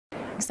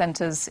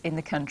centres in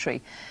the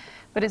country.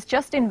 But it's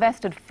just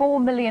invested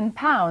 £4 million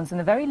in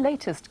the very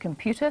latest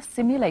computer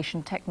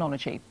simulation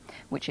technology,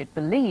 which it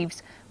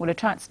believes will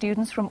attract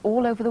students from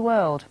all over the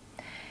world.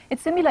 It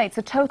simulates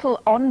a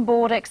total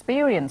on-board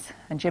experience,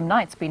 and Jim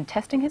Knight's been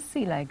testing his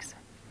sea legs.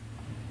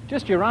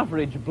 Just your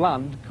average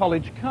bland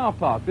college car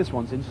park. This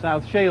one's in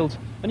South Shields,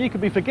 and you could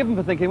be forgiven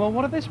for thinking, well,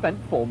 what have they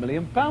spent £4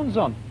 million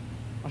on?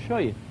 I'll show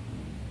you.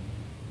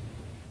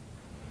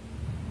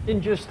 In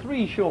just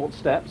 3 short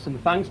steps,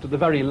 and thanks to the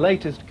very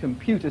latest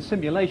computer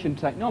simulation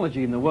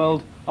technology in the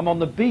world, I'm on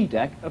the B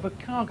deck of a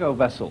cargo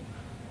vessel.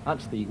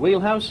 That's the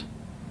wheelhouse,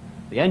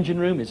 the engine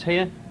room is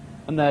here,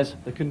 and there's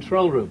the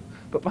control room.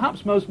 But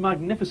perhaps most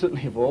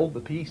magnificently of all,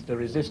 the piece de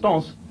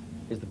resistance,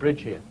 is the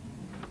bridge here.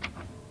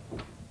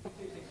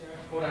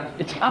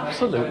 It's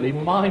absolutely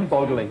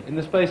mind-boggling. In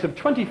the space of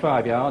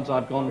 25 yards,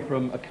 I've gone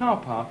from a car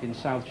park in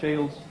South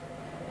Shields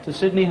to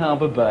Sydney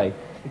Harbour Bay.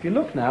 If you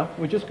look now,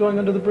 we're just going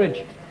under the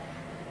bridge.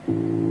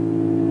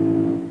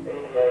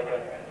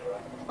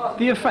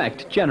 The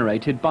effect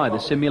generated by the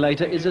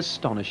simulator is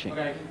astonishing,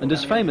 and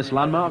as famous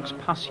landmarks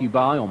pass you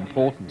by on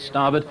port and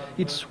starboard,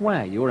 you'd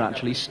swear you were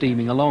actually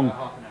steaming along.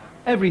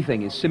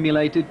 Everything is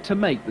simulated to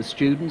make the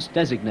students'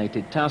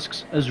 designated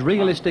tasks as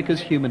realistic as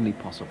humanly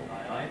possible.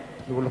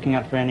 We're looking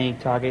out for any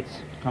targets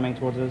coming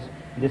towards us.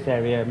 In this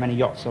area, many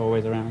yachts are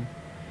always around,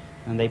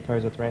 and they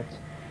pose a threat.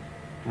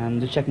 And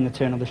just checking the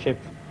turn of the ship.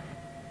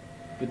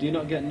 But do you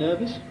not get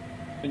nervous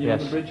when you're on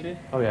the bridge here?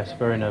 Oh yes,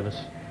 very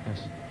nervous.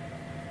 Yes.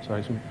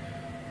 Sorry.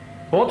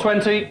 Port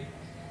 20.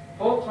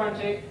 Port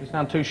 20. It's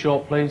now too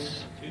short,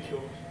 please. Too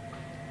short.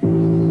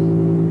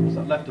 Is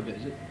that left a bit,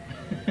 is it?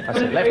 That's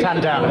it. Left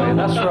hand down.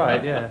 That's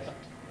right. Yes.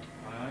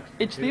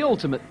 It's the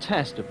ultimate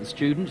test of the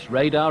students'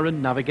 radar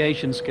and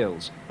navigation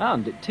skills,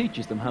 and it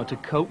teaches them how to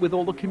cope with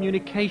all the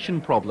communication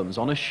problems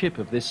on a ship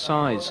of this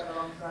size.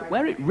 But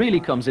where it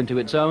really comes into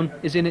its own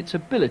is in its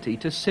ability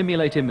to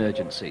simulate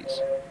emergencies.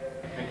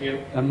 Thank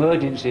you.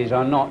 Emergencies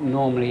are not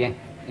normally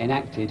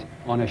enacted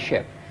on a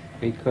ship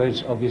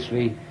because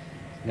obviously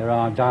there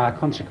are dire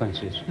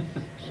consequences.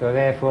 So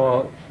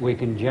therefore we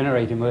can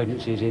generate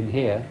emergencies in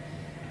here.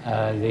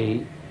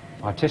 The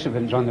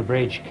participants on the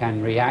bridge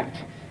can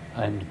react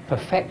and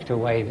perfect a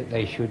way that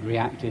they should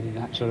react in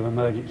that sort of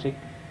emergency,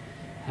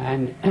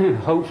 and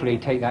hopefully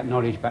take that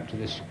knowledge back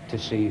to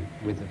sea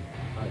with them.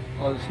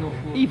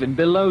 Even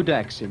below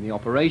decks in the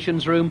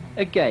operations room,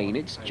 again,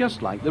 it's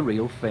just like the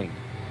real thing.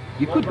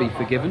 You could be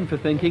forgiven for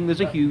thinking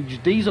there's a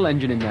huge diesel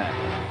engine in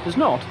there. There's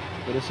not,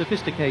 but a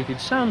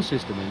sophisticated sound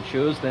system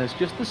ensures there's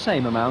just the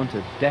same amount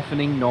of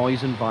deafening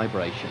noise and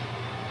vibration.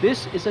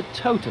 This is a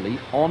totally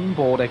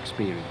on-board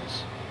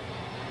experience.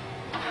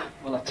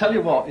 Well, I tell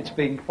you what, it's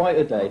been quite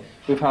a day.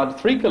 We've had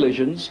 3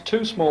 collisions,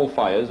 2 small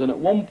fires, and at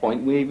one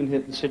point we even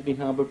hit the Sydney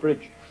Harbour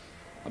Bridge.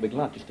 I'll be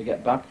glad just to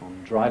get back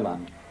on dry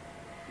land.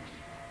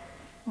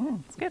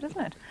 It's good,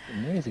 isn't it?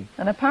 Amazing.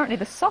 And apparently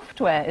the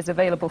software is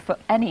available for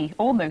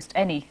almost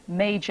any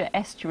major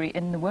estuary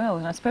in the world.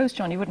 And I suppose,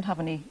 John, you wouldn't have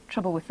any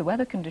trouble with the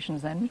weather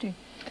conditions then, would you?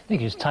 You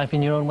could just type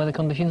in your own weather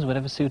conditions,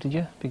 whatever suited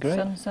you. Be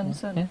great. Sun.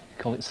 Yeah.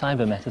 Call it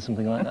Cybermet or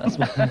something like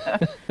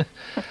that.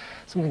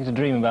 Something to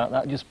dream about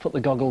that. Just put the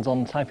goggles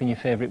on, type in your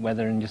favourite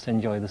weather and just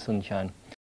enjoy the sunshine.